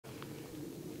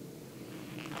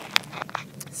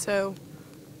So,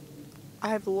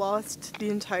 I've lost the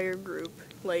entire group.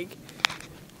 Like,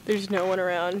 there's no one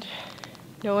around.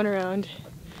 No one around.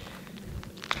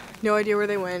 No idea where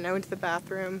they went. I went to the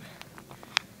bathroom.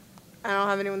 I don't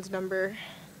have anyone's number.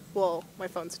 Well, my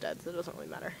phone's dead, so it doesn't really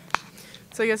matter.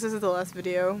 So I guess this is the last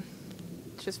video.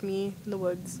 It's just me in the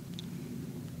woods.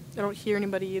 I don't hear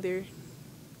anybody either.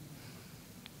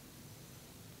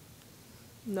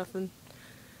 Nothing.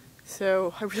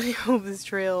 So I really hope this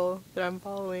trail that I'm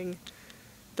following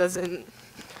doesn't,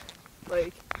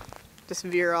 like, just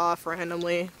veer off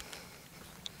randomly.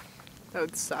 That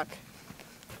would suck.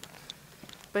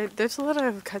 But there's a lot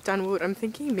of cut down wood. I'm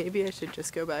thinking maybe I should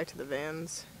just go back to the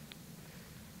vans.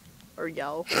 Or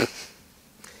yell.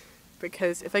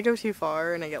 Because if I go too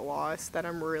far and I get lost, then I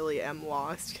really am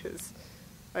lost because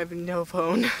I have no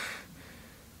phone.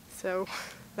 So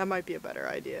that might be a better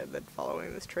idea than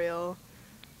following this trail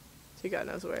to God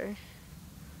knows where.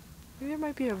 Maybe there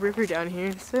might be a river down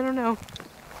here, so I don't know.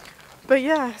 But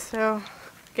yeah, so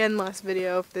again, last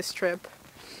video of this trip.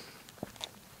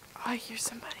 Oh, I hear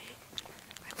somebody.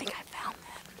 I think I found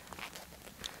them.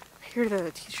 I hear the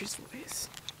teacher's voice.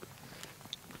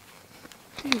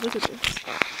 Dude, look at this.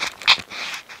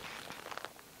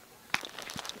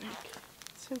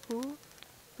 So cool.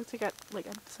 Looks like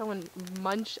someone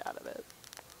munched out of it.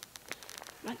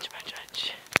 Munch, munch,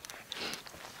 munch.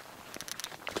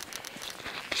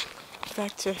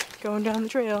 Back to going down the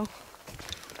trail.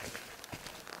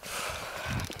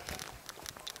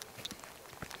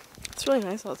 It's really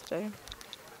nice out today.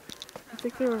 I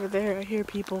think they're over there. I hear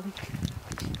people.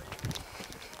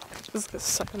 This is gonna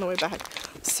suck on the way back.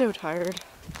 I'm so tired.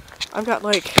 I've got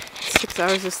like 6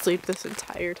 hours of sleep this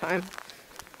entire time.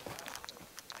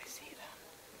 I see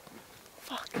them.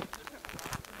 Fuck.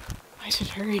 I should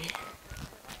hurry.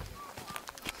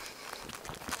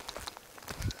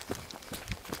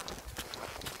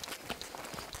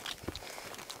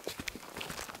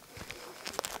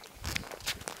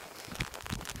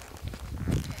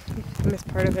 I missed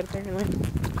part of it apparently.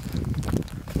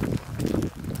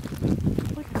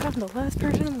 Look, I found the last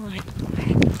person in line.